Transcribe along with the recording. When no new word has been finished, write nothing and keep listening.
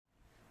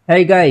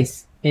Hey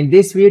guys, in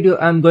this video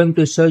I'm going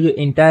to show you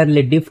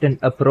entirely different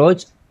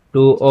approach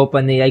to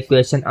OpenAI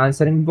question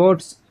answering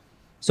bots.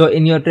 So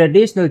in your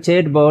traditional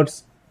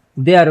chatbots,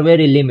 they are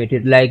very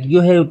limited. Like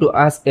you have to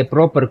ask a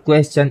proper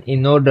question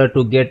in order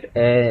to get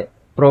a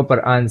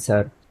proper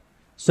answer.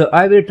 So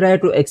I will try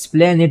to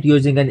explain it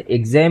using an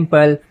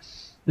example.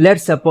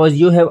 Let's suppose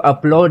you have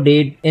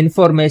uploaded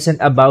information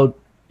about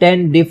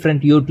 10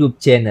 different YouTube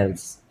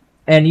channels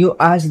and you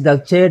ask the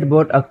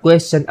chatbot a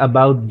question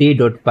about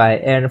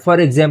d.py, and for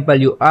example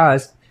you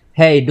ask,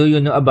 hey, do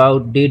you know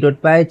about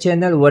d.py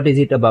channel, what is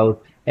it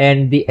about?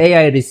 And the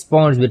AI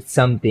responds with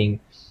something.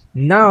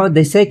 Now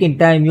the second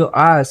time you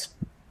ask,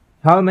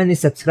 how many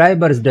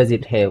subscribers does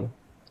it have?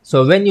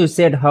 So when you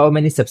said how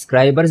many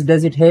subscribers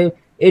does it have,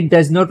 it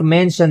does not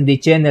mention the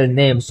channel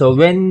name. So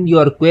when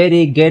your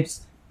query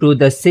gets to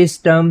the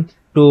system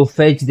to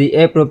fetch the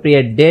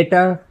appropriate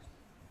data,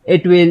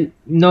 it will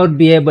not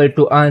be able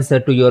to answer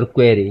to your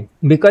query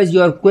because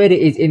your query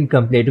is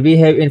incomplete. We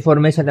have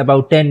information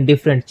about 10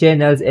 different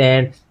channels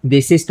and the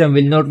system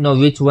will not know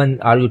which one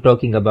are you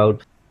talking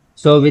about.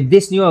 So with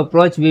this new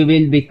approach, we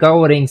will be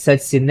covering such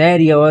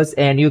scenarios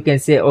and you can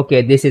say,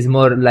 okay, this is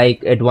more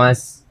like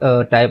advanced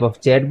type of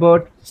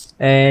chatbot.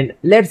 And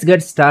let's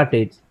get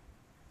started.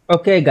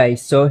 Okay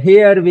guys, so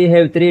here we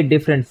have three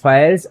different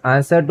files,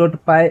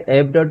 answer.py,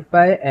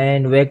 app.py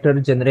and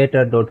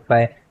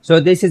vector-generator.py.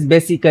 So this is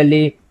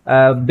basically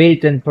a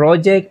built-in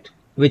project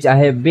which I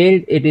have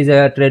built. It is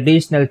a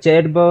traditional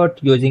chatbot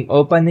using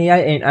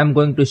OpenAI and I'm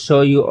going to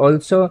show you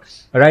also.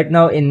 Right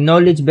now in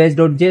knowledge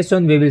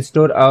base.json, we will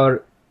store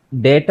our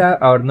data,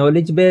 our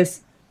knowledge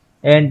base,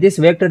 and this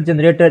vector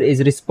generator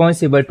is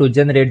responsible to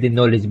generate the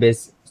knowledge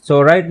base.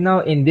 So right now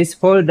in this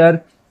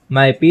folder,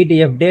 my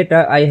PDF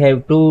data, I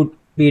have two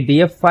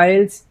PDF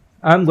files.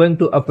 I'm going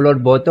to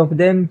upload both of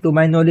them to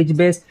my knowledge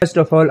base. First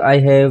of all, I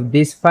have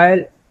this file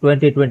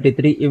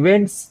 2023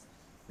 events.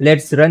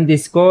 Let's run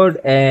this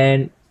code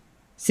and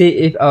see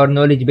if our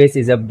knowledge base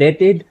is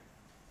updated.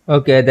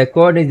 Okay, the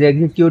code is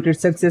executed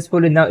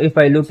successfully. Now if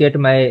I look at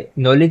my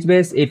knowledge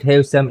base, it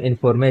has some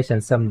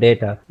information, some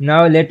data.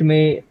 Now let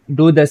me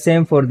do the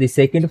same for the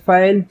second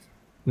file,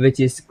 which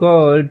is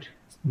called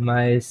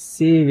my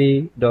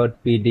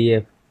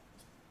cv.pdf.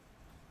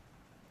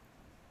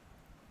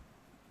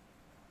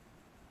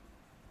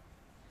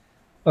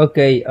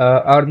 Okay,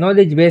 our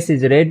knowledge base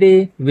is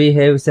ready. We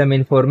have some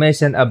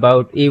information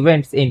about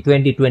events in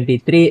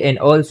 2023 and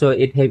also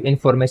it have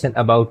information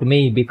about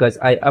me because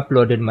I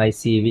uploaded my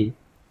CV.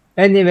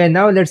 Anyway,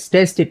 now let's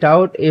test it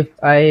out. If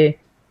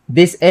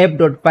this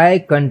app.py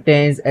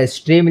contains a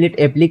Streamlit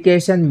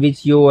application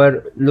which you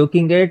are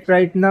looking at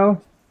right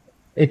now.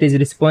 It is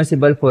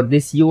responsible for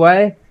this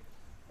UI.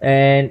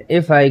 And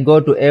if I go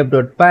to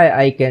app.py,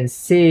 I can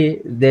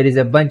see there is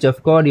a bunch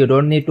of code. You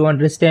don't need to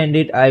understand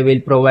it. I will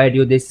provide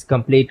you this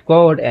complete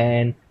code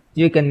and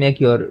you can make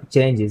your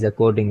changes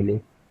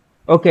accordingly.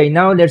 Okay,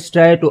 now let's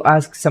try to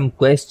ask some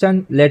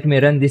question. Let me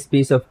run this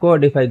piece of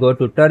code. If I go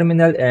to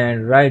terminal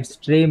and write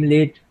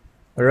streamlit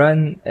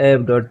run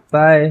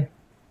app.py.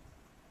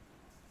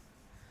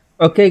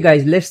 Okay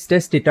guys, let's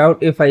test it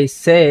out. If I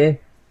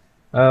say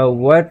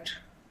what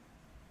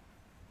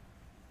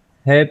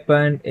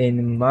happened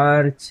in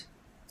March,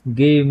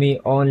 give me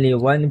only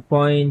 1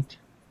 point.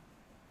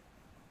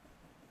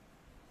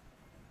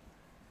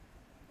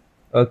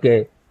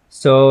 Okay,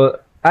 so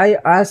I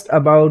asked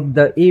about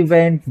the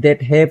event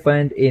that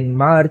happened in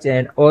March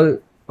and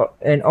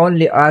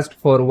only asked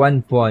for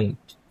 1 point.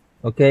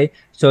 Okay,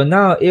 so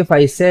now if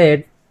I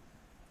said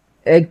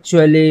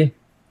actually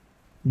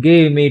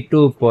give me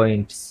 2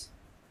 points,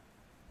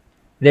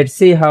 let's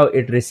see how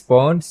it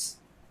responds.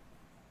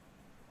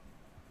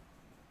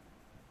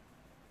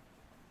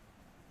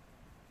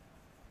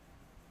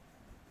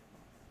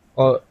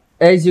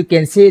 As you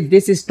can see,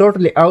 this is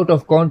totally out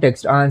of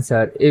context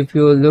answer. If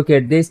you look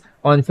at this,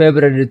 on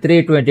February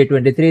 3,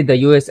 2023, the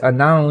US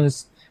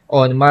announced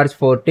on March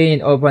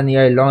 14,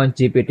 OpenAI launched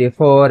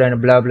GPT-4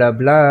 and blah, blah,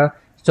 blah.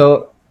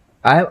 So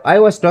I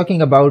was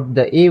talking about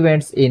the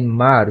events in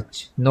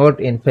March, not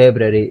in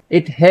February.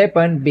 It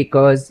happened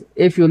because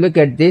if you look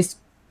at this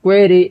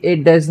query,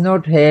 it does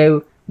not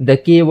have the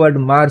keyword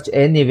March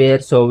anywhere.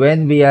 So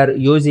when we are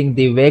using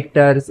the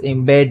vectors,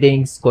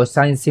 embeddings,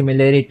 cosine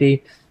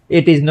similarity,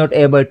 it is not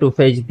able to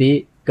fetch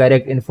the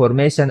correct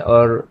information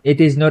or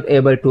it is not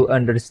able to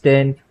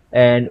understand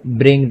and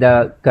bring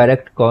the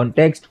correct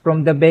context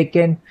from the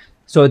backend.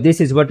 So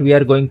this is what we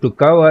are going to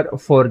cover.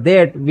 For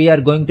that, we are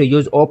going to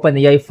use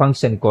OpenAI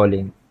function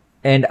calling.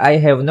 And I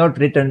have not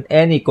written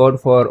any code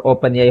for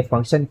OpenAI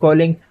function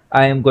calling.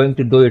 I am going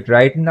to do it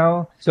right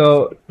now.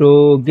 So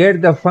to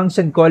get the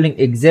function calling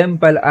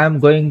example, I'm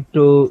going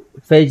to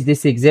fetch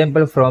this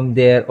example from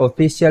their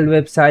official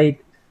website.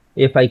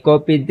 If I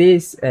copy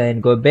this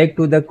and go back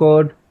to the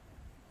code,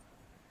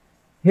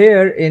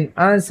 here in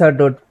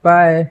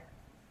answer.py,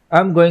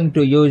 I'm going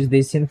to use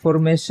this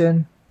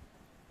information.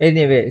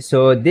 Anyway,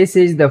 so this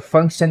is the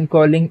function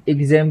calling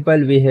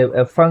example. We have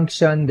a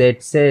function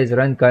that says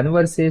run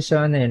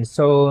conversation and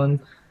so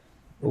on.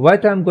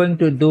 What I'm going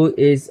to do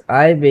is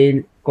I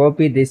will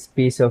copy this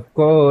piece of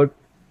code.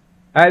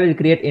 I will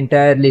create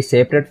entirely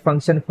separate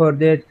function for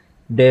that.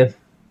 Def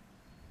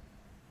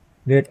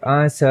get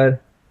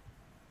answer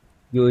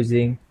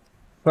using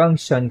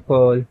function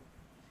call.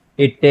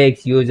 It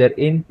takes user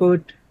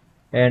input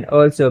and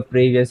also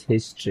previous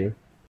history.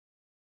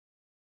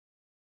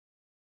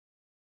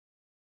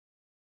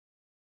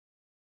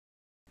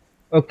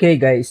 Okay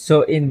guys,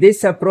 so in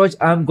this approach,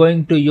 I'm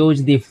going to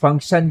use the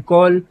function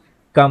call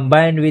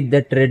combined with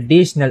the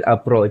traditional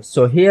approach.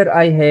 So here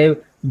I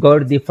have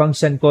got the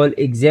function call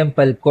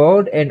example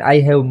code and I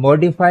have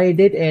modified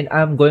it, and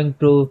I'm going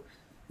to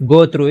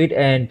go through it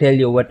and tell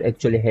you what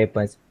actually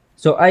happens.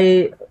 So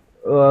I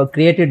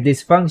created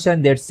this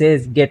function that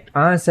says get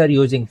answer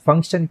using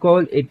function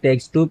call. It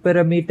takes two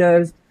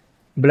parameters,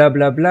 blah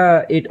blah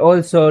blah. It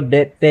also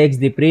takes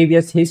the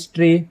previous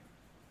history,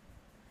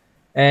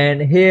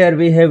 and here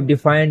we have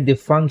defined the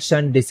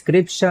function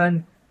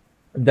description.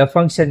 The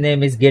function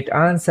name is get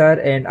answer,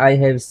 and I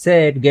have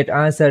said get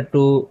answer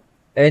to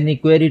any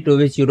query to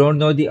which you don't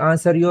know the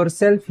answer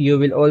yourself. You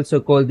will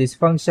also call this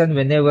function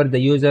whenever the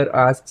user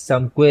asks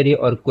some query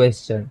or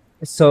question.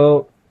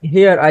 So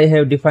here I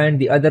have defined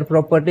the other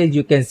properties.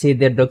 You can see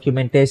the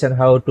documentation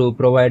how to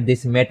provide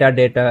this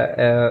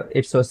metadata.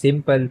 It's so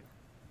simple.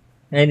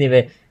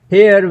 Anyway,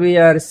 here we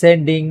are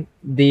sending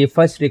the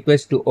first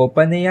request to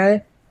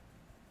OpenAI,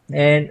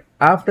 and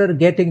after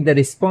getting the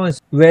response,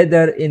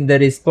 whether in the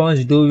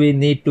response do we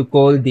need to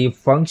call the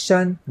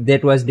function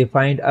that was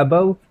defined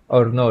above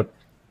or not.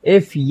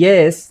 If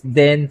yes,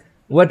 then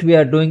what we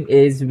are doing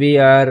is we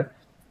are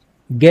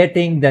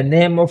getting the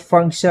name of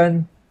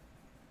function,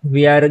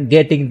 we are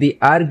getting the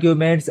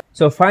arguments.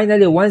 So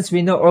finally, once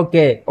we know,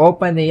 okay,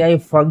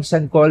 OpenAI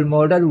function call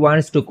model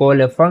wants to call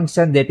a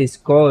function that is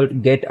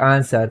called get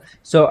answer.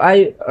 So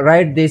I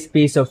write this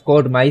piece of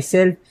code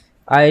myself.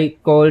 I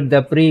called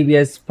the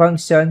previous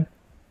function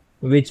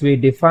which we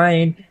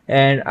defined,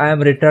 and I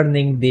am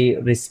returning the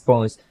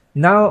response.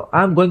 Now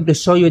I'm going to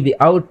show you the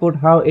output,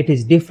 how it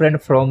is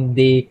different from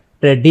the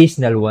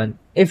traditional one.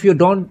 If you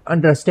don't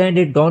understand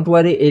it, don't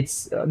worry,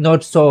 it's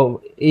not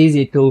so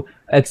easy to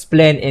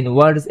explain in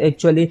words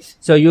actually.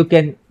 So you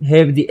can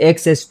have the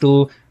access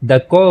to the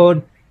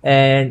code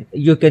and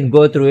you can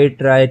go through it,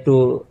 try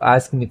to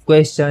ask me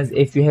questions.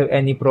 If you have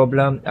any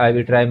problem, I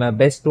will try my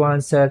best to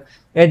answer.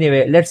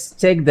 Anyway, let's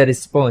check the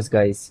response,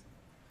 guys.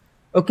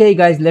 Okay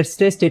guys, let's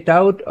test it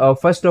out.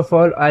 First of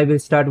all, I will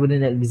start with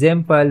an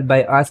example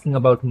by asking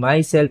about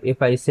myself.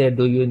 If I say,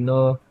 do you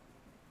know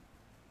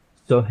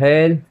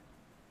Sohail,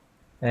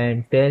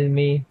 and tell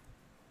me,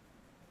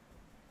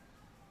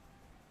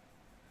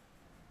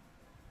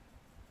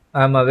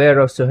 I'm aware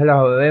of Sohail,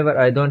 however,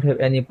 I don't have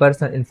any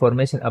personal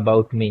information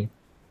about me.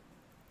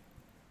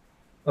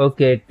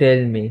 Okay,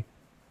 tell me.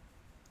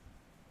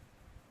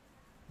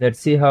 Let's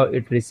see how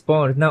it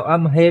responds. Now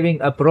I'm having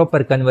a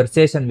proper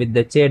conversation with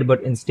the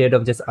chatbot instead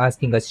of just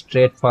asking a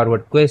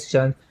straightforward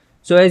question.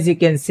 So as you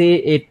can see,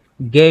 it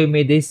gave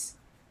me this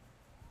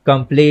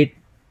complete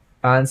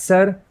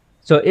answer.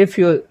 So if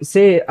you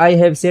say I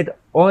have said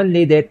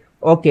only that,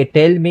 okay,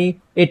 tell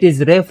me, it is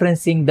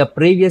referencing the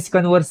previous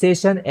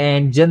conversation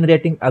and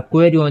generating a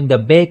query on the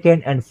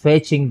backend and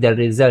fetching the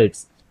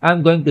results.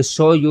 I'm going to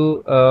show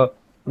you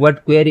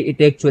what query it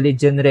actually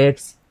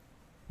generates.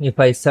 If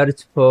I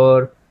search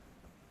for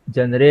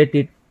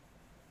generated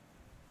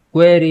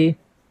query,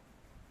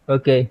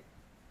 okay,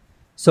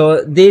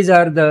 so these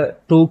are the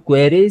two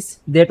queries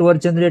that were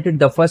generated.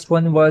 The first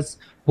one was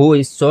who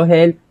is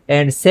Sohail,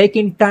 and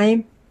second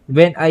time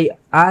when I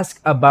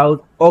asked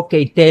about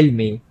okay tell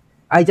me,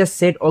 I just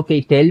said okay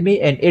tell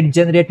me, and it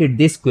generated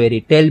this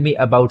query, tell me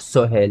about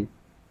Sohail.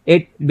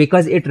 It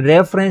because it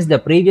referenced the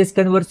previous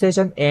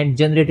conversation and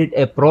generated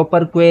a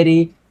proper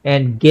query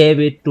and gave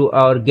it to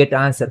our get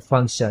answer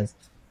functions.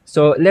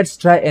 So let's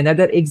try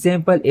another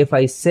example. If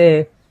I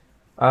say,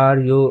 are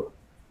you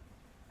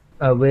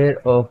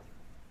aware of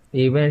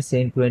events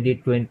in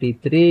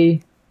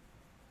 2023?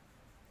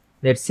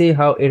 Let's see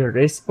how it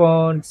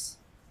responds.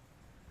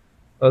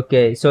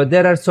 Okay, so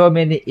there are so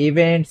many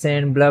events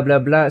and blah blah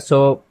blah.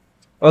 So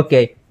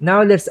okay,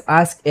 now let's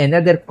ask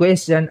another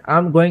question.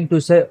 I'm going to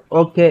say,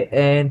 okay,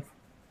 and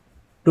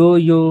do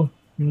you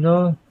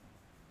know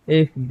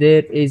if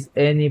there is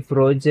any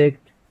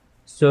project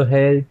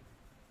Sohail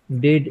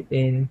did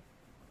in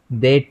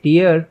that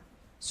year?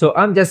 So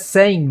I'm just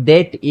saying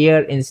that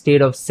year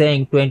instead of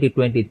saying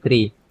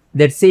 2023.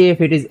 Let's see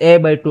if it is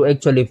able to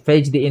actually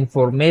fetch the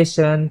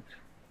information.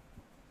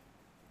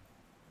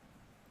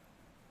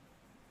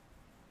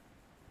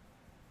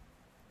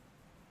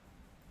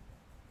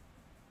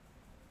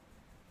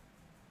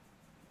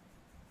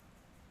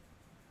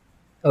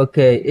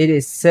 Okay, it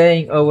is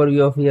saying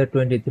overview of year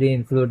 23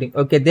 including,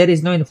 okay, there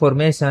is no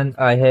information.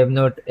 I have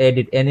not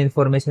added any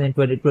information in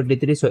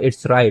 2023, so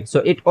it's right.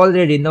 So it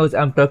already knows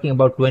I'm talking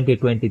about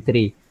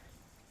 2023.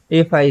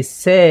 If I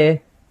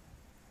say,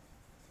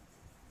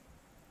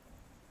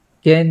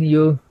 can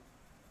you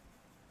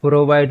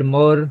provide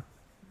more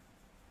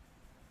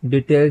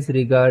details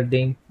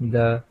regarding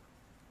the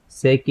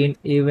second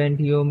event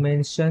you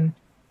mentioned?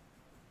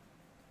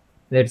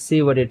 Let's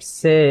see what it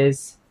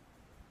says.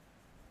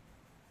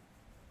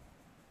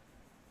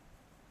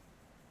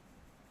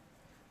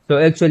 So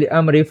actually,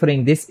 I'm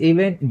referring this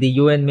event. The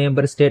UN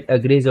member state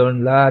agrees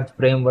on large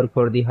framework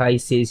for the High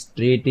Seas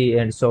Treaty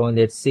and so on.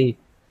 Let's see.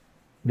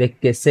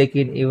 The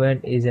second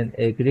event is an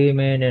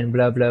agreement and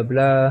blah blah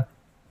blah.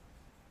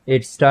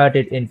 It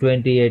started in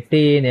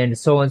 2018 and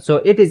so on. So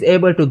it is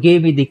able to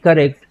give me the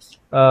correct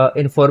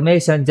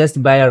information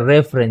just by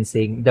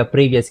referencing the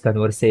previous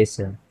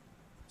conversation.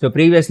 So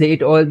previously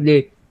it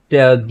only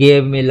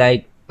gave me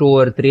like 2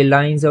 or 3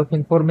 lines of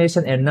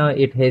information, and now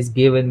it has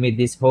given me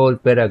this whole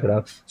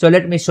paragraph. So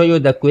let me show you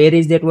the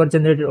queries that were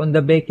generated on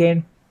the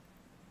backend.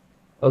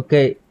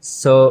 Okay,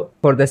 so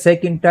for the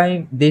second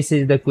time, this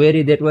is the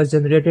query that was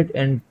generated,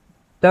 and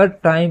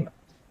third time,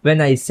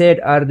 when I said,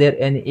 are there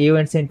any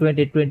events in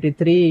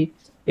 2023,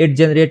 it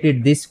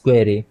generated this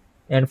query.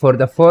 And for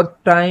the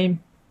fourth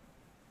time,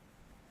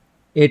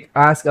 it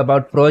asked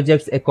about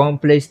projects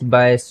accomplished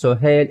by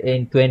Sohail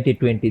in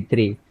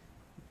 2023.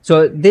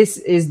 So this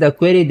is the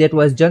query that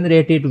was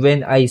generated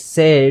when I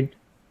said,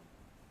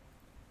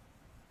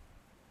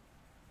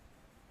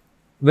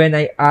 when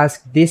I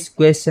asked this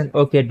question,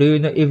 okay, do you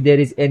know if there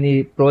is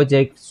any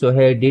project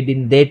Sohail did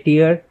in that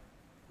year?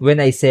 When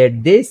I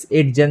said this,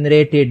 it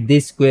generated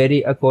this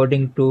query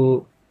according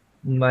to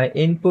my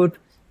input.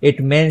 It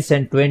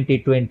mentioned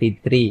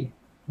 2023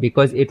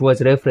 because it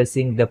was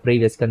referencing the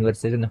previous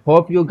conversation.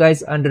 Hope you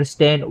guys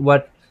understand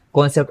what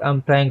concept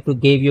I'm trying to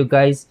give you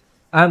guys.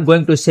 I'm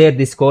going to share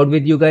this code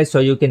with you guys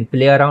so you can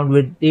play around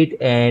with it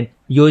and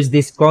use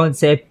this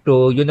concept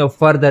to,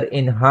 further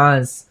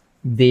enhance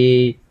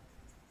the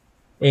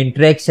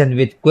interaction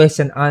with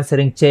question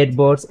answering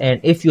chatbots.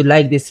 And if you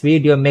like this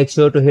video, make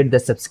sure to hit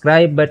the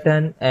subscribe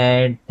button,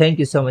 and thank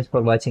you so much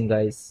for watching,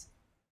 guys.